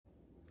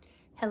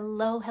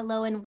Hello,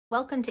 hello, and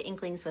welcome to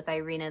Inklings with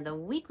Irina, the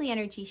weekly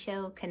energy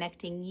show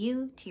connecting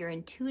you to your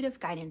intuitive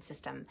guidance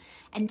system.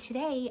 And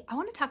today I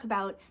want to talk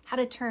about how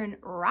to turn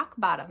rock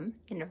bottom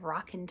into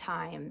rockin'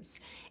 times.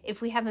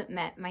 If we haven't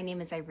met, my name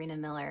is Irina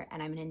Miller,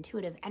 and I'm an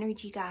intuitive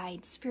energy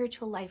guide,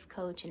 spiritual life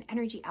coach, and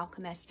energy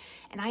alchemist.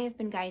 And I have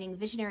been guiding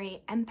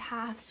visionary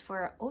empaths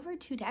for over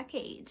 2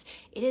 decades.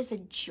 It is a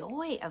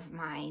joy of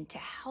mine to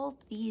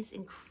help these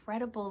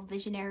incredible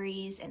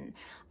visionaries and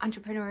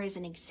entrepreneurs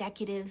and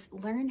executives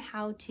learn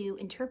how to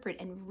interpret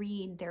and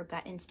read their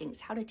gut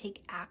instincts, how to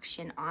take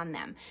action on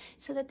them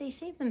so that they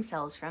save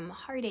themselves from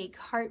heartache,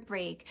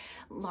 heartbreak,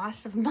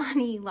 loss of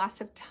money, loss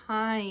of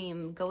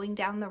time, going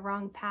down the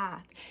wrong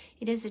path.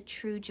 It is a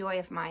true joy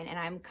of mine, and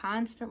I'm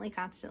constantly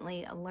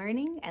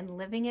learning and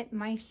living it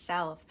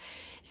myself.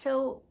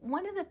 So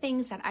one of the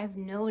things that I've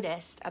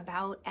noticed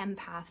about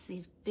empaths,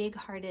 these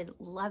big-hearted,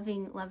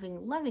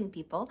 loving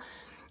people,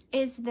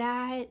 is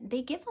that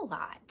they give a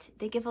lot.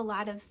 They give a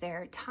lot of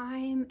their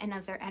time and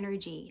of their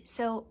energy.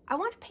 So I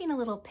want to paint a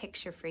little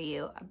picture for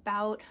you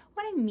about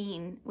what I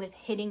mean with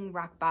hitting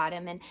rock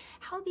bottom and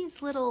how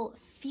these little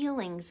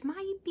feelings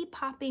might be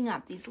popping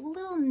up, these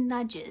little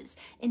nudges,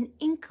 an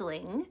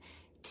inkling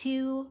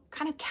to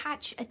kind of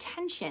catch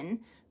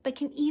attention, but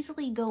can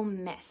easily go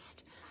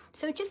missed.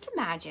 So just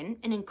imagine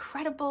an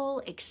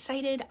incredible,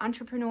 excited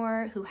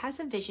entrepreneur who has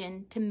a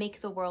vision to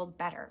make the world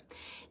better.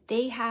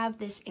 They have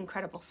this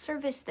incredible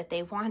service that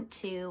they want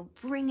to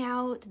bring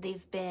out.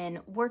 They've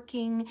been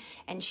working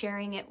and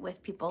sharing it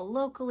with people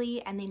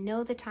locally, and they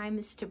know the time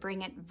is to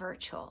bring it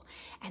virtual.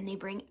 And they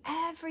bring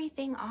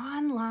everything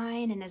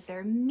online, and as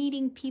they're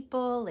meeting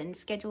people and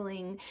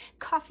scheduling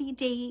coffee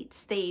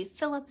dates, they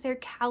fill up their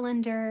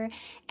calendar,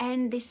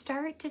 and they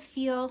start to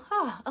feel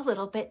a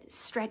little bit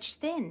stretched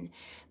thin.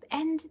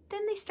 And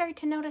then they start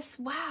to notice,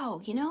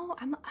 wow,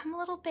 I'm a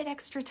little bit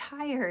extra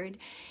tired.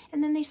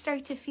 And then they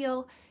start to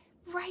feel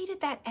right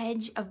at that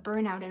edge of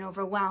burnout and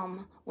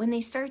overwhelm when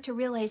they start to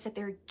realize that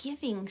they're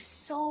giving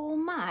so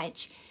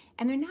much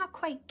and they're not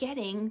quite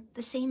getting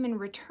the same in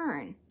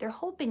return. They're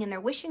hoping and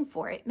they're wishing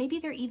for it. Maybe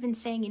they're even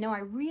saying, I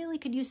really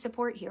could use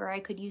support here, or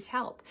I could use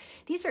help.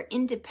 These are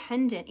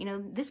independent,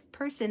 this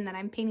person that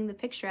I'm painting the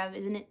picture of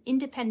is an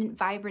independent,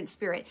 vibrant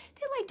spirit.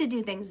 They like to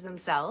do things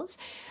themselves,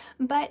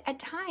 but at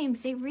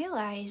times they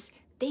realize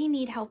they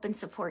need help and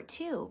support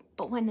too.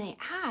 But when they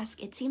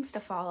ask, it seems to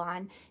fall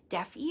on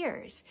deaf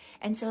ears.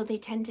 And so they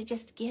tend to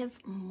just give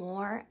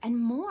more and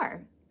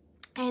more.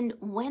 And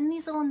when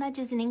these little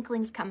nudges and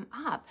inklings come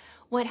up,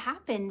 what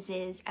happens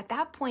is at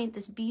that point,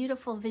 this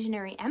beautiful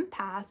visionary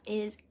empath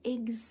is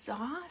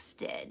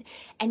exhausted,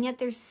 and yet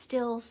there's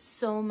still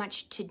so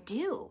much to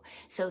do.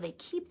 So they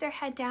keep their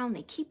head down,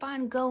 they keep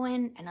on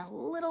going, and a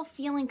little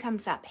feeling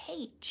comes up.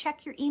 Hey,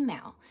 check your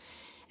email.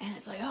 And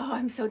it's like,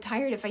 I'm so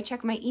tired. If I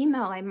check my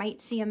email, I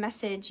might see a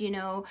message,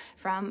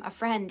 from a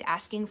friend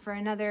asking for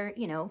another,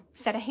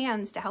 set of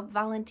hands to help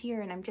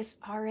volunteer. And I'm just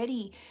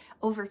already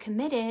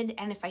overcommitted.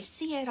 And if I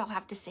see it, I'll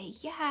have to say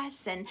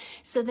yes. And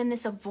so then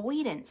this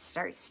avoidance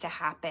starts to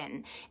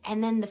happen.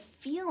 And then the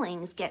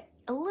feelings get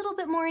a little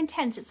bit more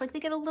intense. It's like they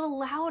get a little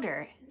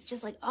louder. It's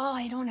just like,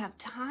 I don't have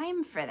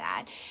time for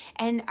that.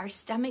 And our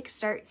stomach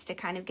starts to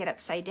kind of get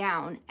upside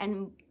down.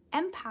 And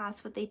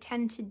empaths, what they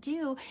tend to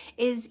do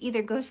is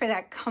either go for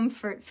that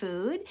comfort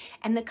food,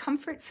 and the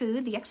comfort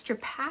food, the extra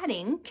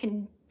padding,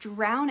 can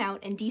drown out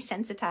and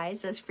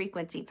desensitize those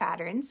frequency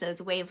patterns, those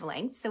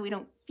wavelengths, so we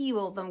don't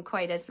feel them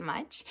quite as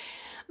much.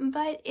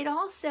 But it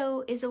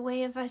also is a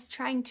way of us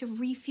trying to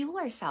refuel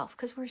ourselves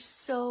because we're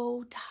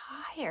so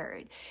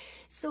tired.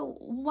 So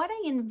what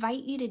I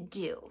invite you to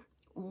do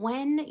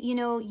when,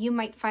 you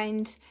might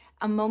find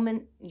a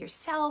moment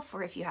yourself,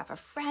 or if you have a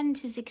friend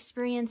who's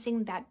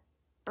experiencing that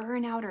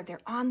burnout, or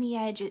they're on the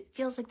edge, it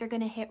feels like they're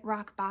going to hit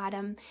rock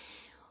bottom.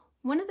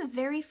 One of the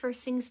very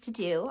first things to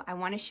do, I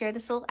want to share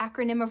this little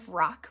acronym of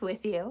ROCK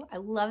with you. I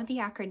love the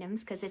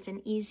acronyms because it's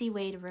an easy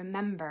way to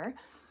remember.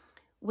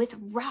 With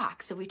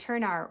ROCK, so we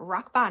turn our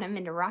rock bottom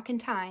into rockin'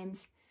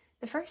 times.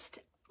 The first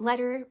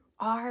letter,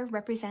 R,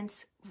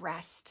 represents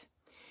rest.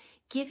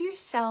 Give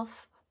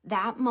yourself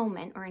that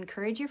moment, or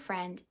encourage your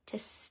friend to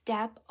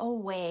step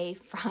away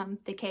from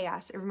the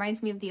chaos. It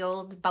reminds me of the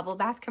old bubble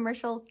bath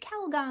commercial,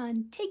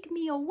 Calgon, take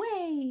me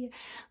away.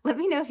 Let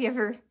me know if you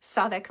ever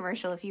saw that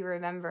commercial, if you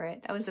remember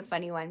it. That was a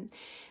funny one.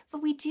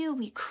 But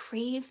we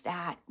crave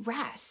that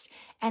rest.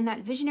 And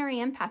that visionary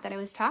empath that I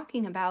was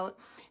talking about,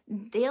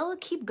 they'll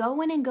keep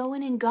going and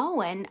going and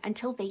going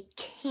until they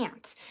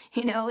can't.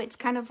 It's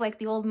kind of like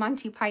the old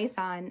Monty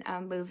Python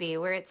movie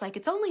where it's like,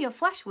 it's only a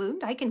flesh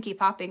wound. I can keep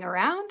hopping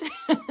around.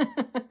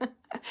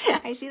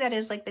 I see that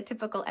as like the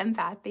typical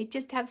empath. They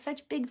just have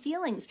such big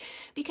feelings.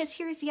 Because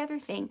here's the other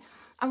thing.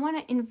 I want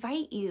to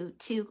invite you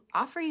to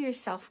offer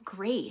yourself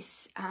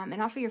grace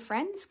and offer your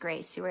friends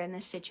grace who are in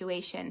this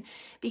situation.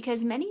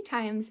 Because many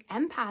times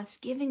empaths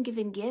give and give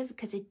and give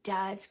because it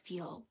does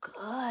feel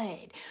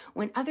good.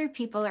 When other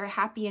people are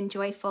happy and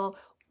joyful,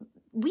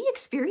 we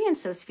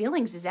experience those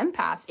feelings as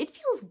empaths. It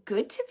feels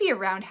good to be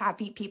around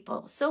happy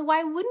people. So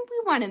why wouldn't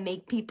we want to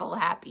make people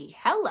happy?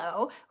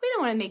 Hello. We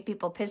don't want to make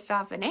people pissed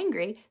off and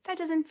angry. That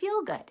doesn't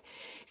feel good.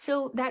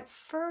 So that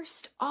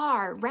first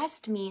R,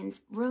 rest,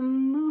 means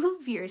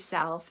remove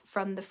yourself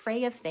from the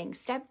fray of things.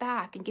 Step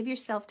back and give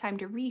yourself time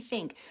to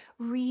rethink,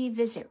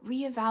 revisit,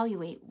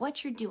 reevaluate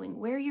what you're doing,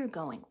 where you're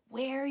going,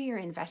 where you're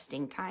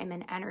investing time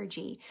and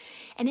energy.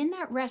 And in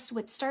that rest,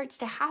 what starts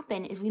to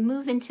happen is we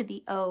move into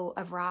the O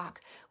of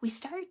rock. We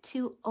start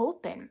to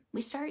open.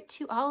 We start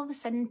to all of a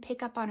sudden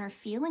pick up on our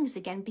feelings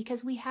again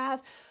because we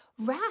have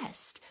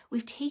rest.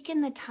 We've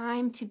taken the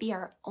time to be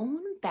our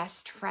own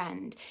best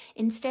friend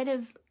instead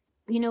of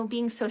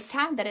being so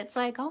sad that it's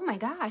like, oh my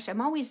gosh,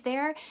 I'm always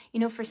there,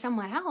 for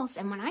someone else.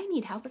 And when I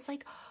need help, it's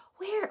like,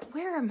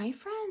 where are my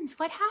friends?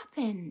 What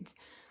happened?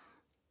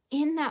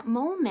 In that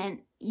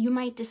moment, you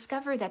might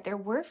discover that there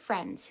were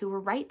friends who were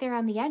right there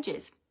on the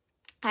edges.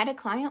 I had a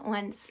client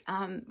once,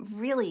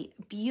 really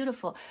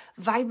beautiful,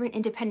 vibrant,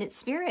 independent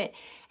spirit.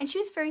 And she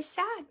was very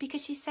sad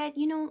because she said,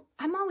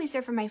 I'm always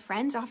there for my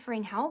friends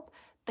offering help,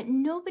 but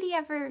nobody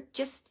ever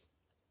just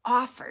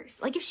offers.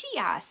 Like if she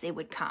asked, they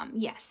would come,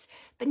 yes.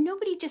 But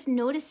nobody just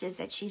notices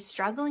that she's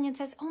struggling and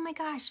says, oh my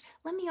gosh,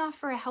 let me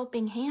offer a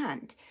helping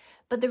hand.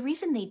 But the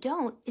reason they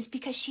don't is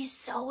because she's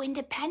so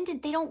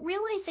independent. They don't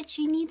realize that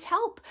she needs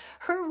help.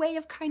 Her way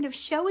of kind of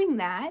showing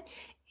that,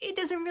 it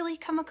doesn't really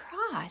come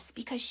across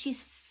because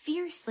she's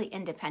fiercely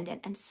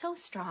independent and so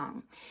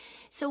strong.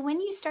 So when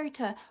you start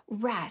to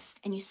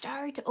rest and you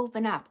start to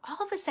open up,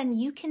 all of a sudden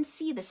you can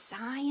see the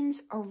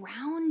signs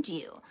around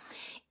you.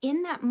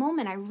 In that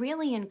moment, I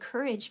really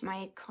encourage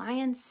my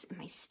clients,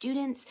 my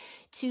students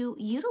to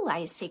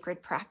utilize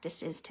sacred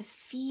practices to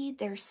feed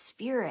their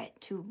spirit,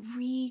 to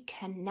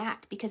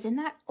reconnect. Because in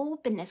that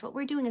openness, what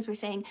we're doing is we're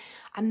saying,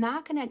 I'm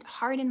not going to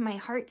harden my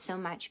heart so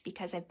much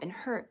because I've been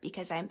hurt,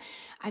 because I'm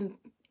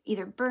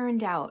either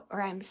burned out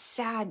or I'm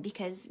sad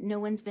because no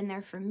one's been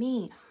there for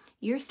me.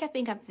 You're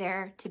stepping up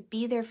there to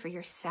be there for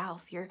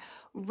yourself. You're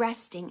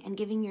resting and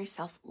giving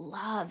yourself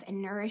love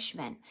and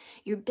nourishment.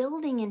 You're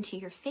building into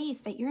your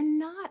faith that you're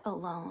not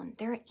alone.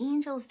 There are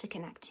angels to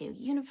connect to,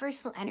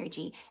 universal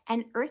energy,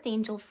 and earth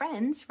angel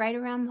friends right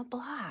around the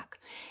block.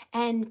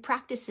 And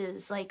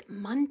practices like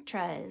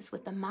mantras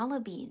with the mala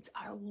beads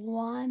are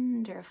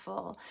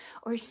wonderful.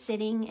 Or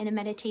sitting in a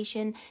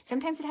meditation.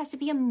 Sometimes it has to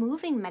be a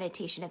moving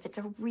meditation if it's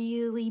a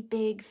really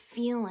big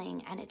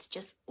feeling and it's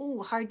just,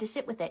 hard to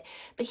sit with it.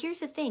 But here's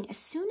the thing. As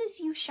soon as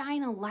you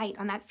shine a light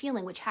on that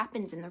feeling, which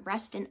happens in the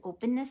rest and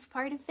openness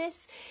part of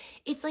this,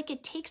 it's like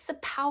it takes the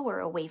power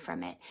away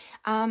from it.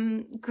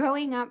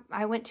 Growing up,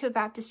 I went to a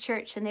Baptist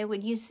church and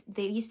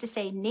they used to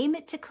say, name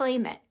it to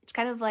claim it. It's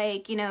kind of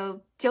like,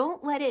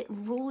 don't let it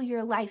rule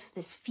your life,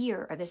 this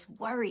fear or this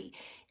worry.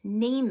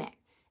 Name it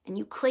and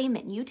you claim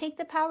it and you take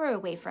the power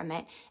away from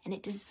it and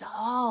it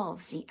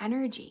dissolves the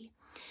energy.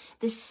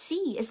 The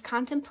C is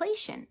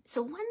contemplation.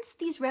 So once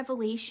these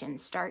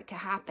revelations start to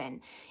happen,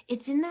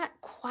 it's in that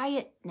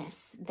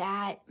quietness,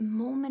 that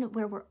moment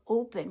where we're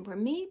open, where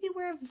maybe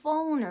we're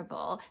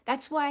vulnerable.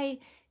 That's why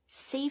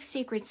safe,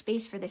 sacred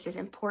space for this is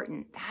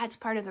important. That's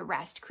part of the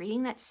rest,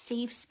 creating that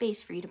safe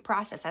space for you to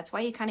process. That's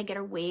why you kind of get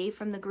away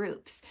from the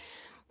groups.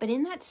 But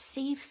in that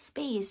safe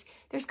space,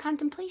 there's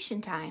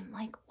contemplation time.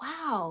 Like,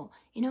 wow,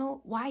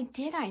 why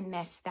did I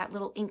miss that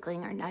little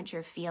inkling or nudge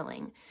or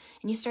feeling?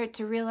 And you start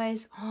to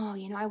realize,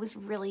 I was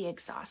really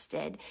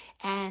exhausted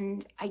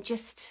and I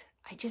just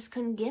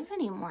couldn't give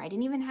anymore. I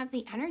didn't even have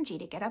the energy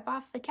to get up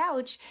off the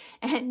couch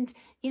and,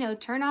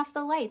 turn off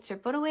the lights or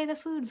put away the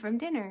food from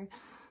dinner.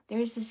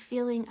 There's this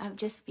feeling of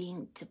just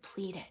being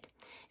depleted.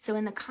 So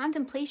in the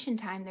contemplation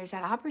time, there's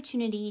that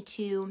opportunity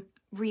to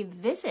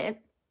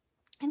revisit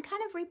and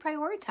kind of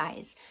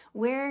reprioritize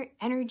where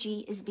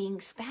energy is being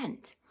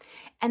spent.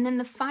 And then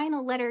the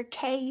final letter,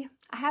 K,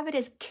 I have it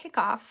as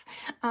kickoff.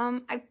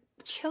 I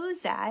chose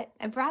that.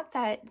 I brought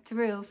that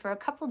through for a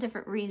couple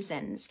different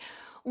reasons.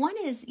 One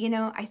is,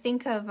 I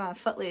think of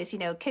Footloose,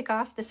 kick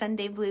off the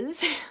Sunday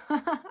blues.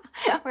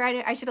 Or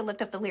I should have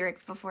looked up the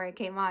lyrics before I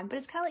came on, but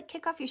it's kind of like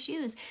kick off your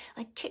shoes,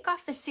 like kick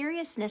off the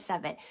seriousness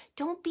of it.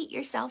 Don't beat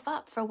yourself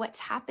up for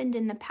what's happened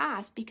in the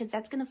past because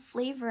that's going to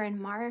flavor and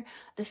mar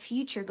the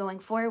future going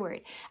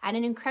forward. I had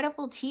an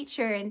incredible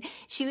teacher and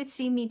she would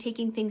see me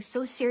taking things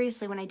so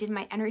seriously when I did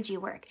my energy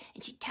work.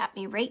 And she tapped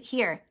me right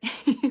here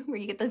where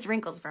you get those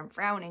wrinkles from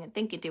frowning and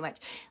thinking too much.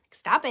 Like,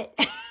 stop it.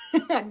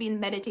 I'd be in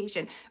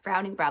meditation,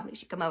 frowning probably.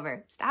 She'd come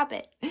over, stop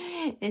it.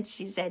 And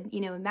she said,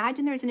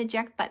 imagine there's an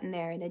eject button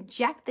there and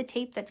eject the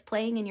tape that's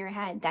playing in your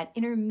head, that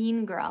inner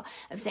mean girl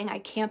of saying, I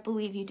can't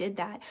believe you did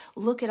that.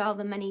 Look at all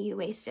the money you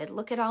wasted.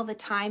 Look at all the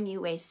time you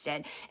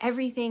wasted.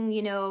 Everything,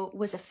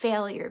 was a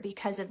failure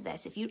because of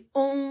this. If you'd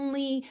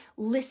only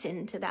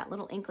listened to that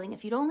little inkling,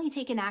 if you'd only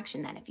taken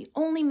action then, if you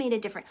only made a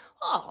difference,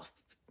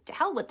 to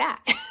hell with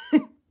that.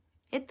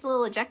 Hit the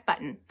little eject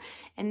button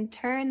and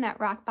turn that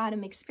rock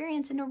bottom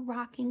experience into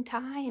rocking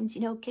times.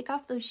 Kick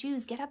off those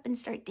shoes, get up and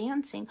start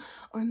dancing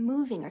or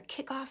moving or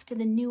kick off to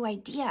the new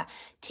idea.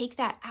 Take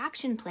that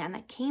action plan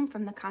that came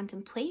from the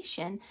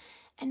contemplation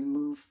and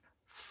move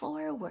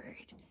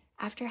forward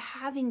after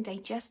having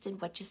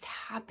digested what just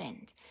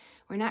happened.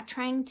 We're not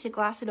trying to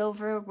gloss it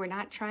over. We're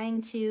not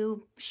trying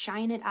to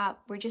shine it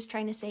up. We're just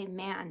trying to say,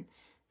 man,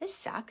 this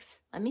sucks.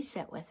 Let me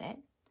sit with it.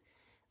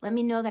 Let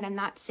me know that I'm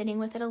not sitting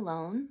with it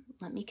alone.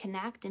 Let me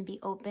connect and be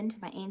open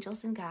to my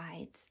angels and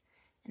guides.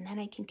 And then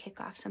I can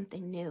kick off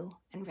something new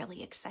and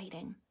really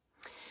exciting.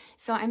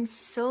 So I'm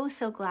so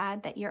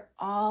glad that you're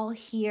all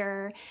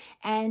here.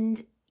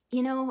 And,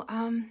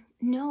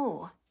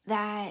 know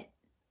that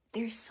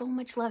there's so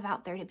much love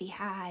out there to be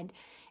had.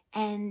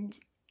 And,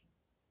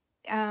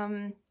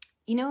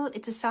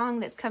 it's a song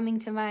that's coming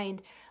to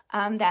mind,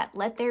 that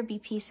let there be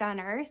peace on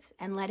earth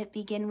and let it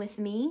begin with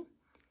me.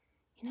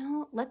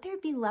 Let there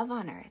be love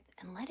on earth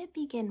and let it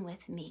begin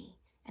with me.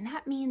 And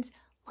that means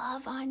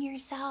love on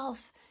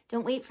yourself.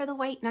 Don't wait for the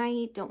white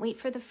knight. Don't wait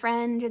for the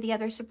friend or the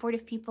other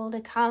supportive people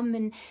to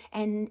come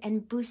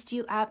and boost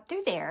you up.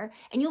 They're there,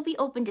 and you'll be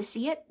open to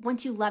see it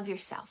once you love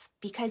yourself,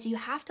 because you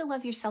have to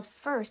love yourself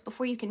first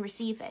before you can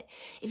receive it.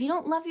 If you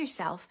don't love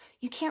yourself,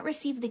 you can't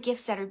receive the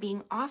gifts that are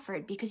being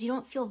offered because you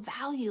don't feel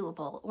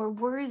valuable or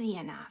worthy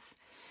enough.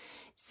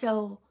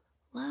 So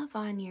love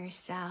on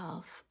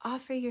yourself.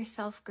 Offer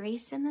yourself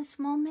grace in this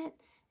moment,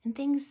 and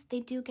things,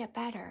 they do get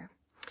better.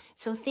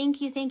 So thank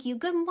you.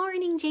 Good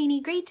morning,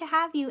 Janie. Great to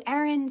have you.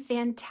 Erin,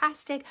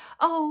 fantastic.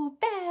 Oh,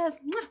 Bev,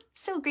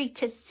 so great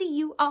to see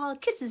you all.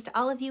 Kisses to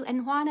all of you.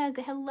 And Juana,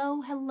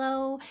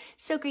 hello.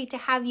 So great to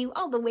have you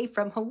all the way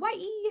from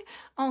Hawaii.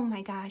 Oh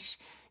my gosh.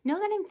 Know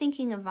that I'm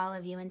thinking of all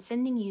of you and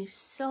sending you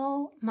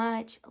so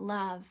much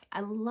love. I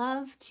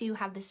love to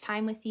have this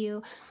time with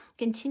you.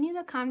 Continue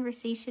the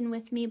conversation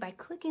with me by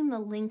clicking the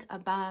link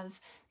above.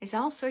 There's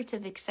all sorts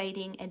of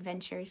exciting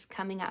adventures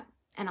coming up,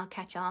 and I'll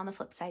catch y'all on the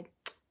flip side.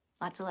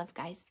 Lots of love,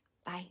 guys.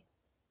 Bye.